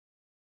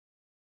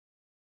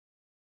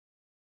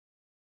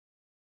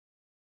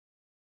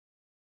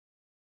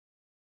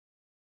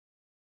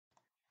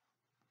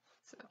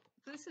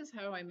This is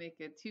how I make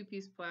a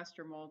two-piece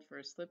plaster mold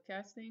for slip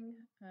casting.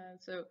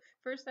 So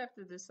first I have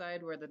to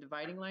decide where the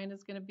dividing line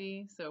is going to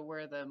be, so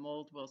where the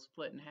mold will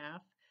split in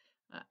half.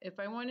 If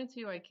I wanted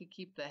to, I could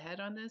keep the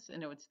head on this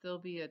and it would still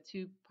be a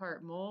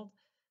two-part mold,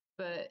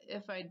 but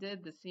if I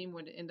did, the seam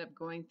would end up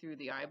going through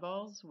the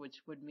eyeballs,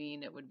 which would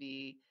mean it would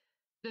be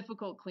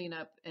difficult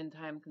cleanup and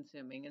time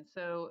consuming. And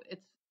so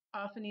it's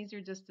often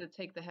easier just to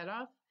take the head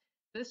off.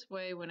 This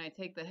way, when I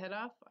take the head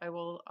off, I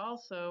will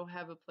also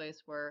have a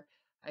place where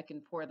I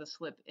can pour the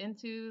slip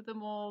into the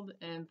mold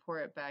and pour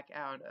it back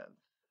out of.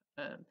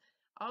 Um,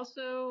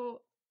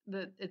 Also,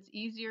 it's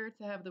easier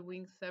to have the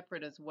wings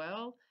separate as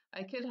well.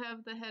 I could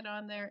have the head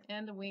on there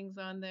and the wings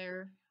on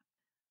there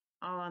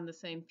all on the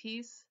same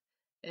piece,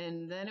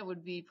 and then it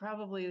would be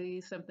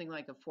probably something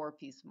like a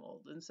four-piece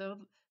mold. And so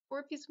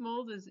four-piece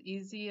mold is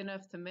easy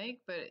enough to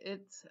make, but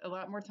it's a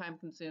lot more time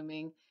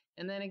consuming.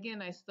 And then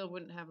again, I still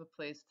wouldn't have a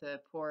place to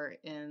pour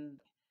in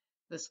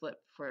the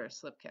slip for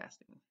slip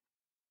casting.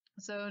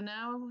 So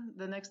now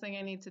the next thing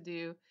I need to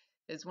do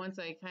is once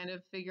I kind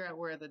of figure out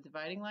where the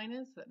dividing line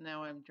is, that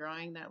now I'm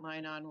drawing that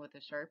line on with a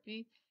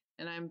Sharpie,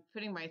 and I'm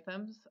putting my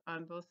thumbs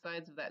on both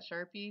sides of that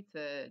Sharpie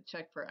to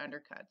check for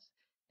undercuts.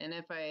 And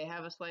if I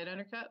have a slight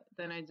undercut,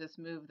 then I just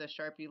move the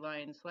Sharpie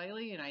line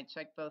slightly and I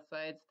check both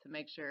sides to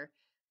make sure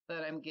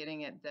that I'm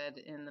getting it dead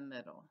in the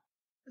middle.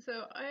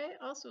 So I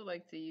also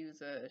like to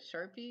use a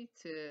Sharpie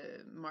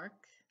to mark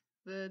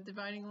the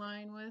dividing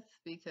line with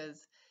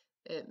because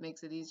it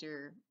makes it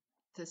easier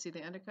to see the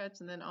undercuts.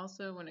 And then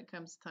also when it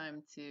comes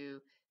time to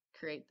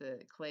create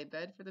the clay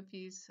bed for the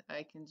piece,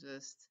 I can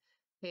just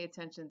pay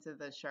attention to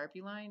the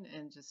Sharpie line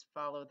and just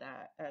follow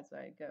that as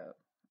I go.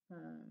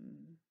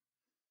 Um,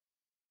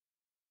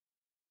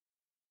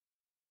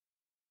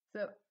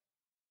 so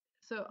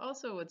So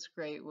also what's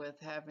great with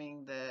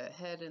having the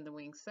head and the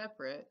wings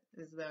separate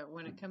is that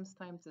when it comes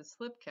time to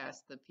slip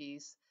cast the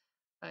piece,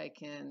 I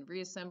can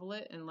reassemble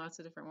it in lots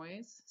of different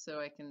ways.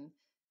 So I can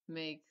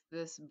make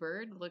this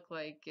bird look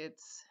like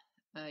it's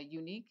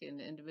unique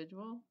and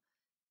individual,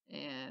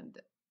 and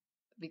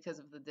because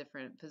of the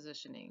different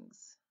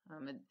positionings.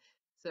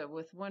 So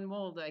with one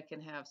mold, I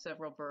can have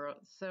several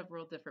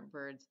different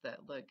birds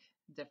that look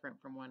different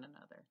from one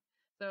another.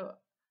 So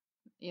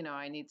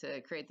I need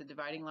to create the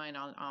dividing line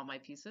on all my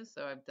pieces.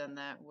 So I've done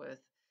that with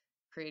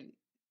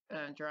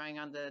drawing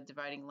on the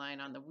dividing line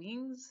on the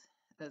wings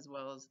as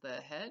well as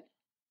the head,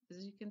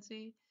 as you can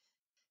see.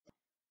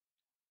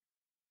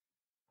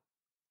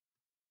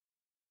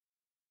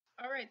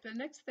 All right, the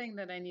next thing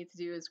that I need to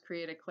do is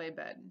create a clay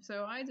bed.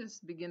 So I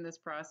just begin this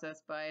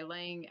process by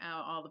laying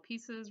out all the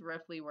pieces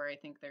roughly where I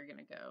think they're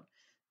going to go.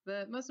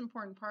 The most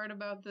important part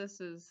about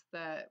this is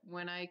that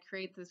when I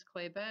create this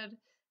clay bed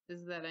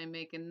is that I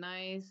make a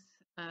nice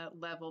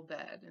level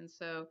bed. And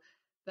so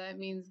that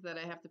means that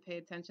I have to pay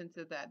attention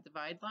to that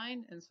divide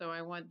line. And so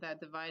I want that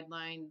divide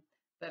line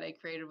that I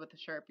created with the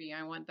Sharpie,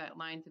 I want that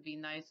line to be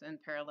nice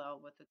and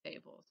parallel with the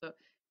table. So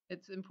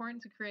it's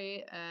important to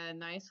create a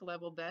nice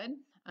level bed.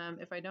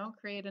 If I don't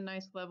create a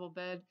nice level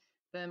bed,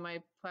 then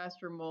my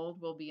plaster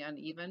mold will be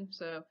uneven.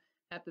 So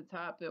at the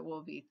top it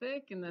will be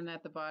thick, and then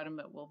at the bottom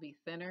it will be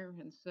thinner.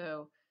 And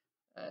so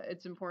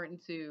it's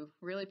important to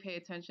really pay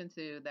attention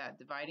to that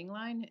dividing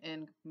line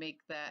and make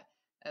that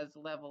as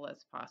level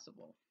as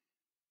possible.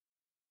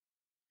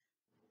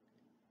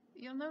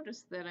 You'll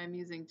notice that I'm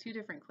using two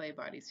different clay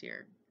bodies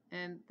here.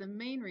 And the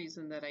main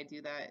reason that I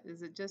do that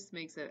is it just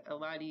makes it a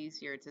lot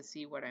easier to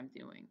see what I'm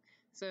doing.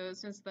 So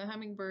since the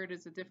hummingbird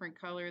is a different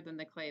color than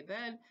the clay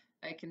bed,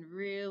 I can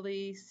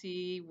really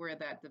see where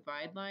that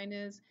divide line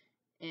is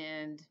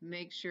and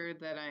make sure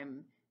that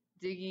I'm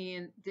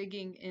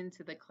digging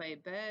into the clay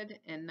bed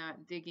and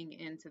not digging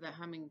into the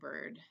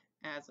hummingbird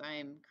as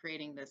I'm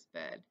creating this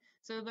bed.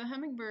 So the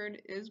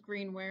hummingbird is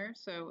greenware,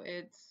 so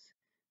it's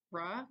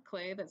raw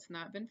clay that's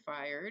not been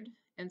fired,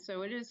 and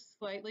so it is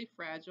slightly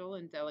fragile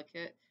and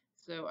delicate,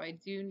 so I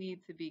do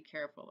need to be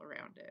careful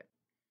around it.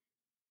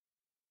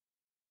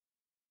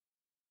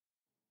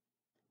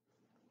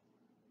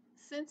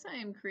 Since I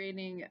am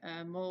creating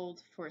a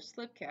mold for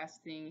slip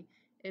casting,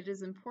 it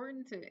is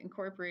important to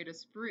incorporate a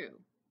sprue.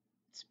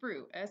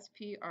 Sprue,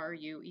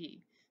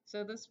 S-P-R-U-E.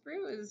 So the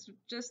sprue is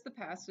just the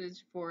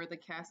passage for the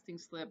casting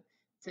slip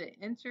to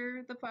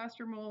enter the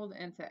plaster mold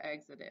and to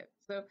exit it.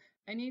 So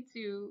I need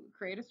to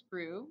create a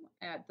sprue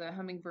at the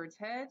hummingbird's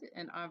head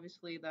and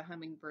obviously the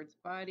hummingbird's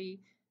body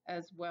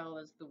as well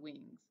as the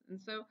wings. And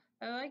so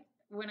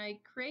when I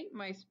create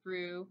my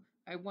sprue,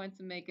 I want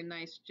to make a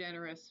nice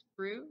generous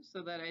sprue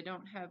so that I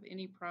don't have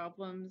any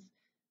problems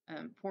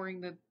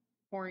pouring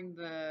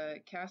the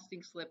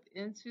casting slip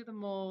into the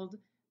mold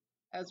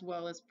as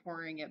well as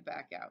pouring it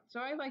back out. So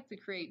I like to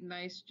create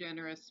nice,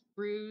 generous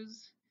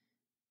sprues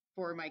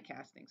for my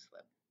casting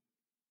slip.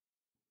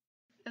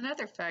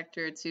 Another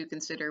factor to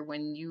consider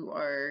when you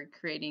are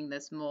creating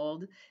this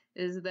mold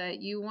is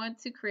that you want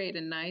to create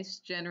a nice,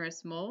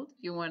 generous mold.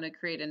 You want to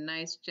create a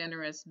nice,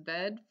 generous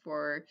bed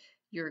for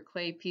your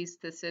clay piece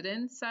to sit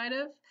inside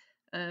of.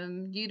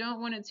 You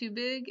don't want it too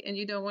big and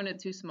you don't want it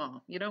too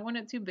small. You don't want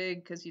it too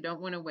big because you don't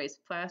want to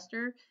waste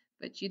plaster,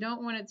 but you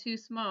don't want it too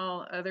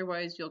small,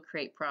 otherwise you'll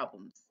create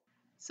problems.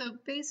 So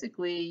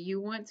basically, you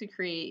want to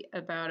create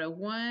about a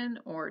 1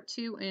 or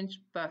 2 inch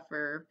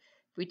buffer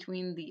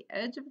between the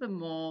edge of the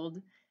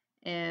mold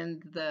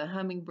and the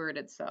hummingbird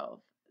itself.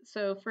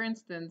 So for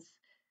instance,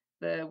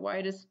 the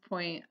widest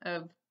point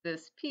of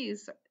this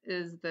piece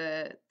is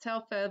the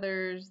tail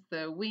feathers,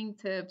 the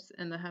wingtips,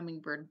 and the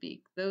hummingbird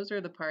beak. Those are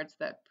the parts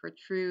that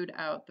protrude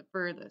out the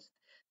furthest.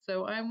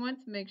 So I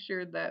want to make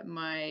sure that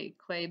my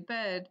clay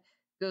bed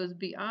goes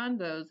beyond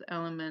those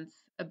elements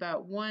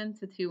about 1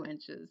 to 2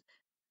 inches.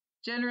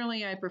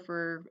 Generally, I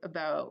prefer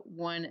about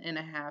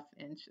 1.5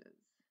 inches.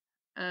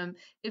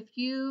 If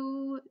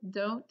you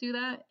don't do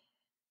that,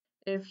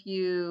 if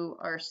you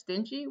are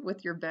stingy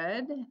with your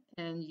bed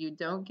and you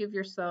don't give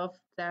yourself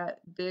that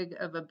big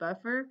of a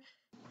buffer,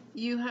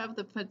 you have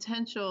the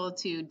potential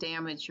to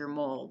damage your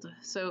mold.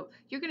 So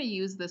you're going to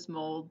use this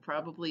mold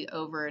probably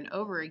over and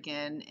over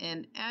again.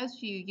 And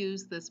as you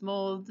use this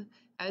mold,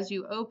 as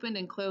you open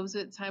and close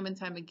it time and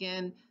time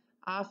again,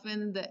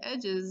 often the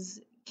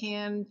edges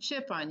can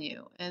chip on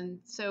you. And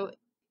so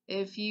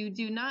if you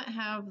do not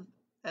have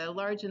a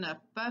large enough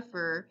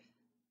buffer,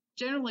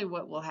 generally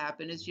what will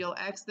happen is you'll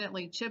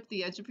accidentally chip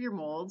the edge of your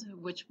mold,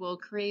 which will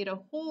create a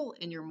hole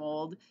in your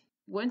mold.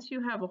 Once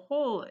you have a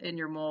hole in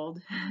your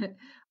mold,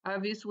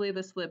 obviously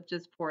the slip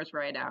just pours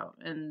right out,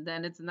 and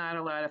then it's not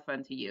a lot of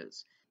fun to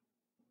use.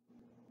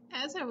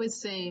 As I was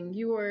saying,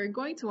 you are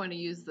going to want to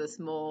use this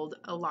mold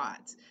a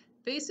lot.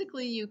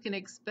 Basically, you can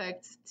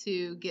expect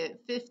to get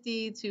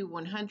 50 to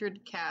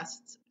 100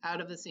 casts out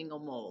of a single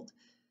mold.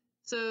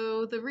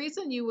 So the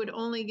reason you would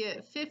only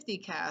get 50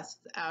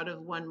 casts out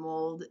of one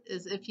mold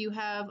is if you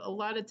have a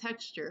lot of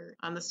texture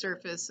on the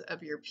surface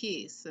of your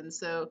piece. And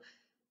so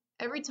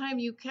every time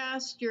you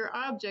cast your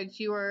object,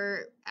 you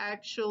are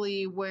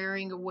actually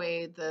wearing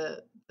away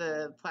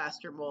the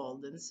plaster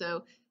mold. And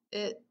so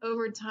it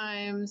over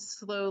time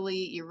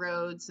slowly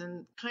erodes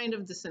and kind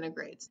of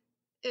disintegrates.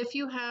 If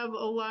you have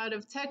a lot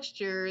of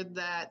texture,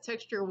 that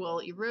texture will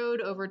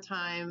erode over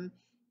time,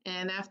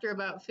 and after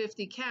about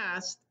 50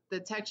 casts, the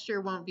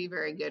texture won't be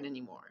very good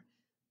anymore.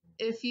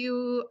 If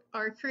you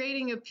are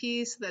creating a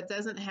piece that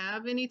doesn't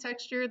have any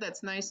texture,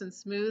 that's nice and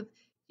smooth,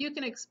 you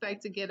can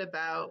expect to get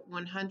about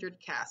 100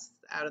 casts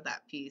out of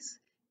that piece,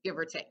 give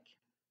or take.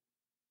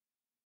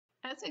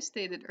 As I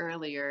stated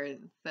earlier,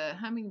 the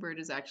hummingbird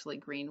is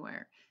actually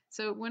greenware.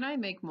 So when I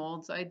make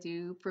molds, I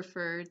do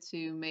prefer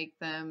to make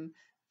them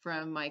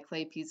from my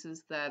clay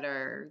pieces that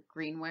are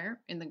greenware,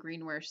 in the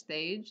greenware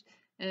stage.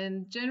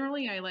 And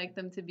generally, I like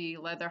them to be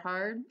leather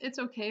hard. It's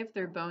okay if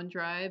they're bone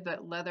dry,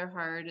 but leather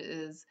hard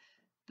is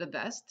the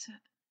best.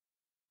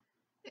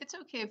 It's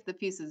okay if the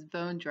piece is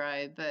bone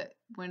dry, but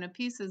when a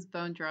piece is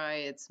bone dry,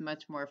 it's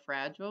much more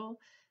fragile.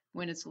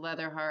 When it's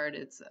leather hard,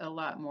 it's a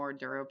lot more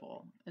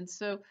durable. And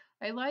so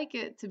I like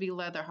it to be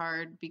leather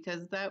hard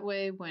because that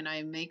way when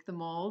I make the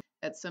mold,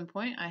 at some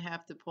point I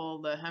have to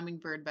pull the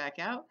hummingbird back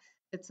out.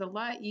 It's a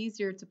lot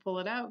easier to pull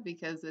it out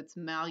because it's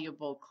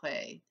malleable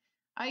clay.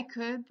 I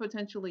could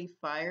potentially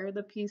fire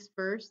the piece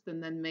first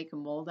and then make a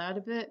mold out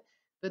of it,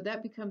 but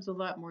that becomes a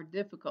lot more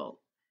difficult.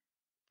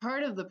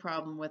 Part of the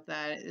problem with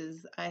that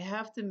is I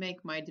have to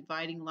make my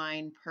dividing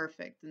line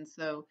perfect. And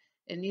so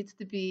it needs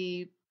to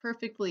be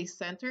perfectly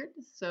centered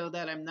so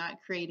that I'm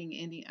not creating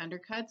any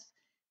undercuts.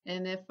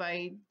 And if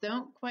I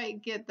don't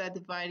quite get that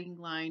dividing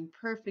line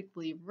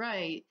perfectly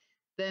right,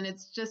 then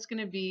it's just going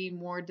to be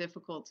more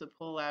difficult to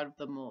pull out of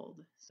the mold.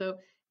 So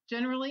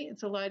generally,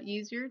 it's a lot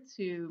easier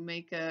to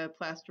make a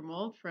plaster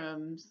mold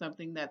from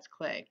something that's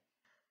clay.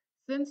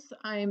 Since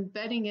I'm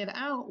bedding it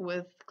out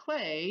with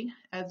clay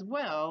as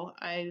well,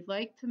 I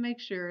like to make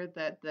sure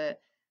that the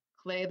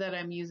clay that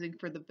I'm using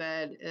for the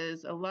bed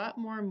is a lot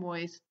more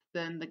moist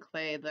than the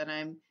clay that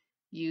I'm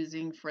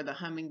using for the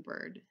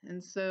hummingbird.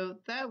 And so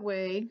that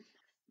way,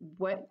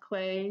 wet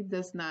clay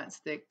does not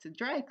stick to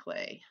dry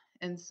clay.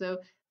 And so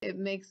it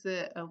makes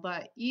it a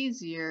lot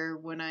easier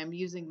when I'm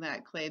using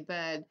that clay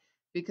bed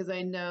because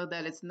I know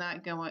that it's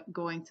not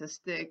going to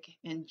stick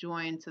and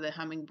join to the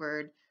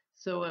hummingbird.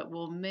 So it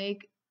will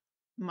make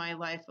my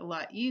life a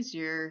lot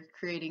easier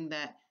creating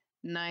that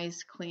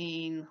nice,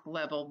 clean,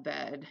 level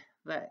bed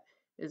that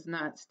is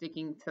not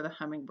sticking to the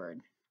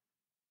hummingbird.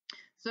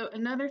 So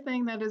another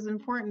thing that is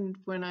important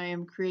when I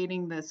am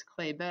creating this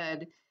clay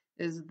bed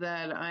is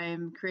that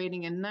I'm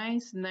creating a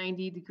nice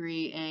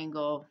 90-degree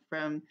angle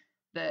from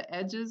the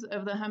edges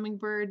of the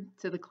hummingbird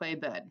to the clay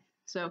bed.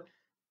 So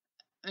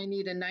I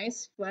need a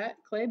nice flat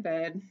clay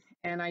bed,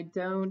 and I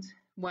don't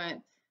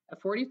want a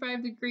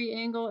 45-degree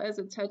angle as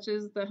it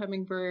touches the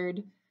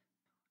hummingbird.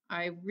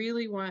 I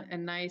really want a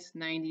nice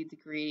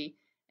 90-degree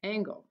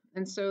angle.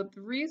 And so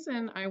the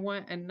reason I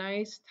want a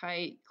nice,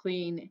 tight,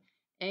 clean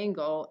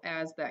angle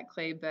as that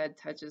clay bed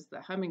touches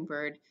the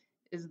hummingbird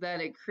is that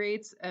it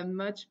creates a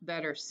much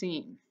better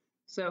seam.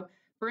 So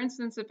for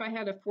instance, if I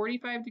had a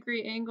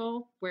 45-degree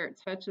angle where it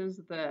touches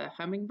the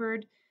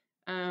hummingbird,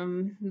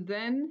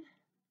 then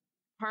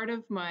part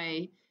of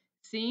my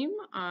seam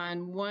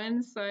on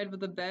one side of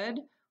the bed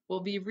will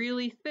be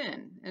really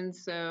thin. And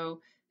so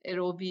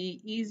it'll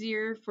be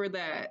easier for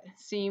that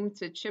seam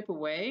to chip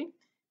away.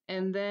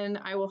 And then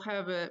I will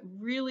have a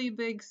really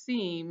big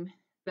seam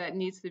that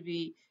needs to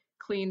be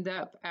cleaned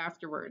up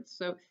afterwards.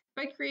 So if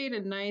I create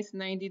a nice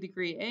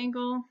 90-degree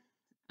angle,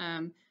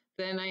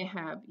 then I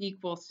have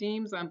equal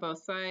seams on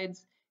both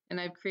sides, and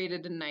I've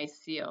created a nice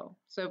seal.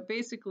 So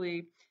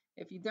basically,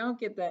 if you don't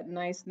get that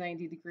nice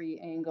 90-degree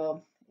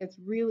angle, it's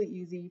really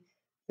easy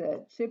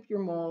to chip your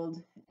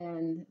mold,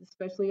 and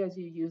especially as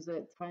you use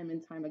it time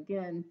and time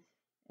again,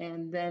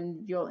 and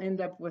then you'll end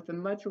up with a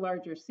much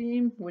larger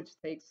seam, which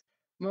takes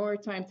more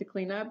time to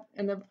clean up.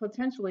 And then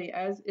potentially,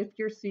 as if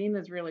your seam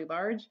is really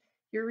large,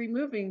 you're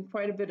removing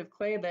quite a bit of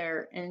clay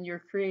there, and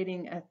you're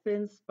creating a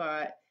thin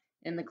spot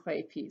in the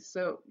clay piece.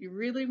 So you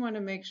really want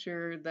to make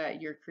sure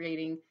that you're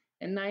creating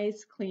a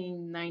nice,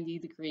 clean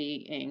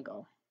 90-degree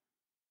angle.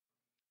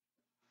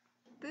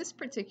 This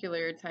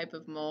particular type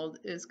of mold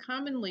is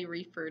commonly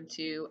referred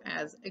to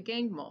as a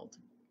gang mold.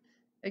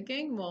 A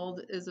gang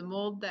mold is a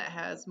mold that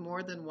has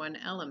more than one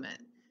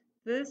element.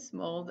 This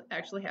mold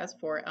actually has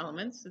 4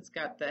 elements. It's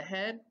got the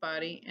head,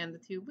 body, and the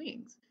 2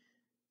 wings.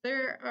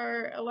 There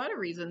are a lot of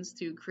reasons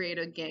to create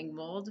a gang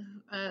mold.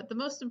 The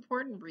most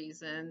important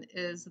reason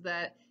is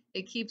that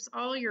it keeps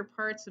all your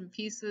parts and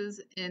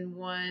pieces in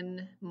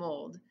one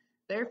mold.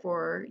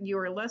 Therefore, you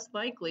are less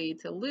likely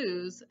to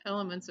lose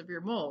elements of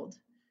your mold.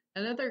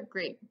 Another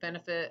great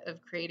benefit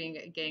of creating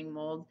a gang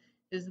mold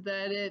is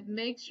that it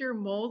makes your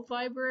mold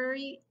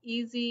library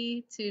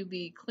easy to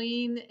be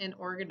clean and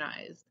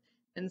organized.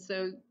 And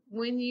so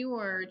when you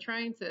are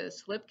trying to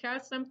slip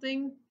cast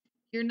something,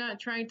 you're not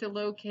trying to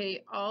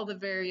locate all the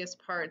various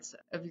parts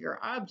of your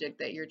object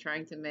that you're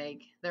trying to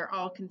make. They're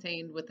all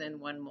contained within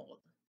one mold.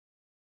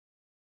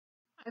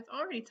 I've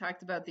already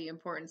talked about the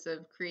importance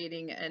of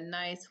creating a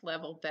nice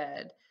level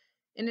bed.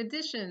 In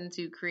addition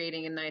to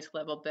creating a nice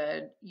level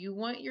bed, you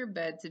want your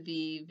bed to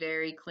be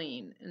very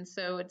clean. And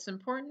so it's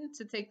important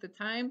to take the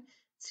time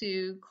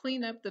to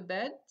clean up the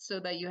bed so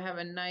that you have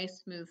a nice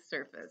smooth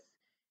surface.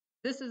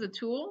 This is a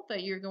tool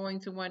that you're going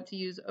to want to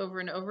use over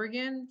and over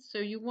again, so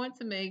you want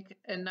to make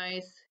a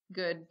nice,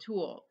 good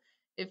tool.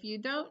 If you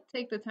don't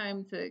take the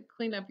time to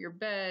clean up your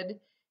bed,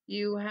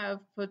 you have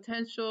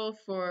potential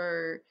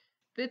for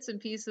bits and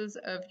pieces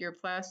of your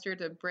plaster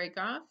to break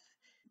off.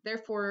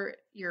 Therefore,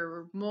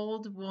 your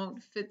mold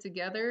won't fit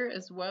together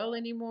as well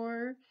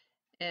anymore,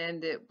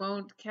 and it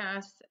won't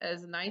cast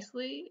as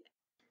nicely,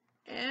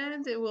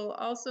 and it will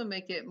also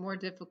make it more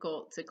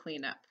difficult to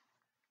clean up.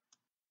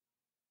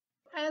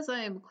 As I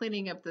am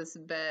cleaning up this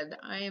bed,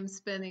 I am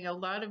spending a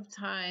lot of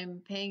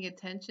time paying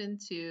attention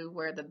to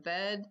where the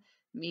bed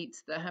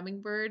meets the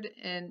hummingbird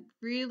and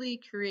really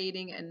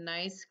creating a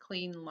nice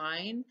clean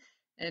line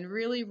and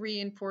really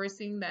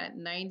reinforcing that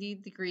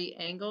 90-degree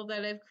angle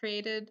that I've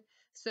created.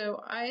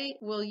 So I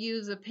will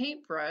use a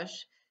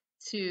paintbrush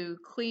to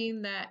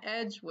clean that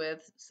edge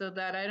with so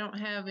that I don't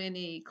have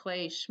any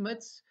clay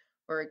schmutz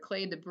or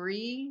clay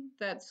debris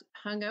that's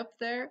hung up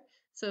there,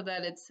 so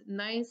that it's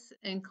nice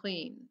and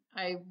clean.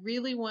 I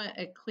really want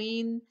a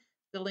clean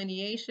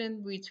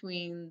delineation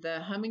between the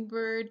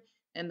hummingbird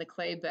and the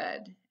clay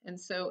bed. And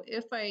so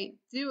if I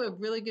do a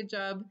really good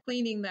job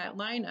cleaning that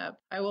line up,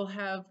 I will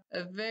have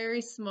a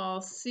very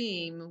small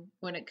seam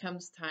when it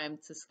comes time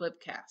to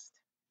slip cast.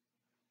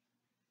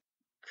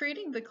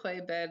 Creating the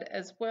clay bed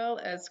as well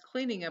as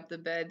cleaning up the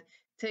bed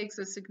takes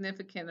a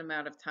significant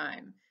amount of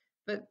time.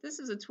 But this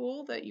is a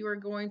tool that you are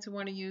going to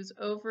want to use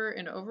over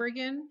and over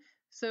again.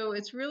 So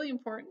it's really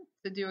important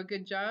to do a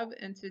good job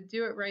and to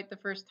do it right the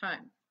first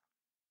time.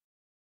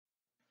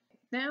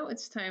 Now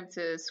it's time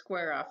to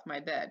square off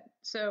my bed.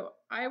 So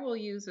I will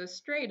use a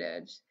straight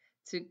edge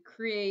to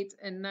create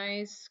a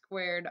nice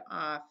squared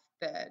off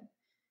bed.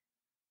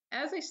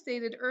 As I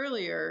stated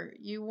earlier,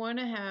 you want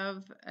to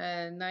have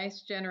a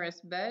nice generous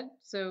bed,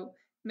 so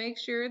make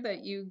sure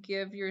that you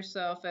give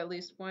yourself at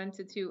least 1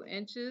 to 2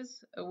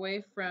 inches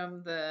away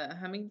from the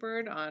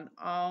hummingbird on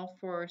all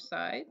 4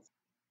 sides.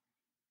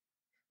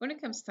 When it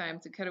comes time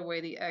to cut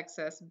away the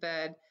excess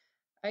bed,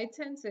 I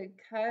tend to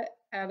cut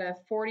at a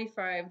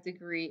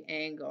 45-degree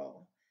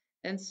angle.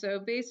 And so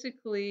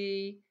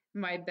basically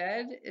my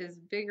bed is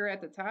bigger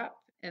at the top,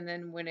 and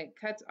then when it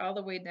cuts all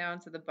the way down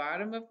to the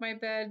bottom of my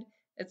bed,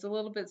 it's a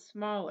little bit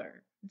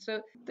smaller.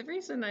 So the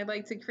reason I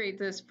like to create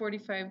this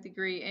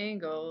 45-degree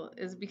angle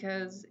is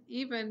because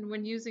even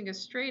when using a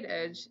straight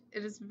edge,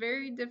 it is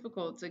very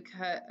difficult to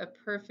cut a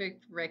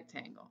perfect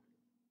rectangle.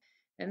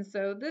 And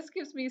so this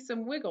gives me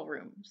some wiggle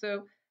room.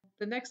 So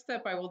the next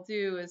step I will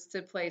do is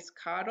to place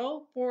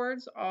cottle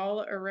boards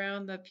all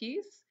around the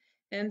piece.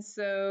 And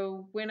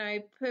so when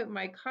I put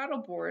my cottle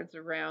boards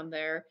around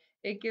there,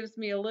 it gives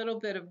me a little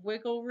bit of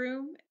wiggle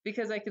room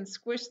because I can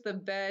squish the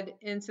bed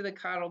into the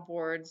cottle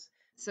boards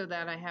so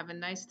that I have a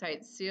nice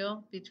tight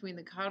seal between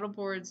the cottle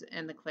boards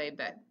and the clay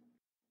bed.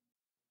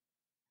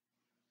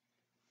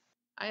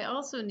 I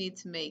also need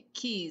to make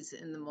keys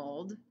in the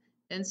mold,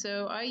 and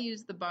so I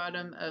use the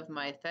bottom of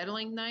my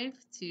fettling knife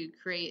to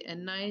create a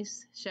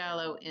nice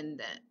shallow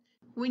indent.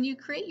 When you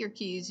create your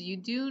keys, you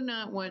do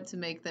not want to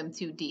make them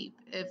too deep.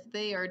 If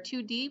they are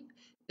too deep,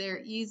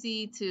 they're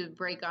easy to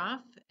break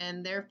off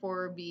and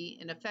therefore be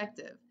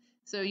ineffective.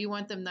 So you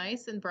want them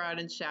nice and broad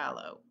and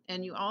shallow.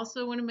 And you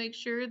also want to make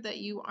sure that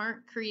you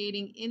aren't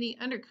creating any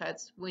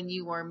undercuts when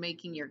you are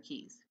making your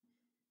keys.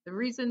 The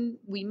reason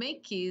we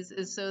make keys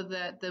is so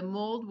that the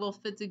mold will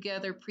fit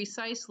together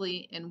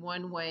precisely in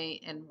one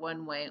way and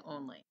one way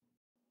only.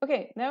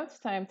 Okay, now it's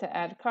time to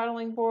add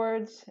coddling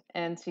boards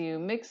and to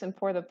mix and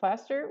pour the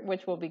plaster,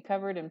 which will be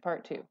covered in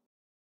part 2.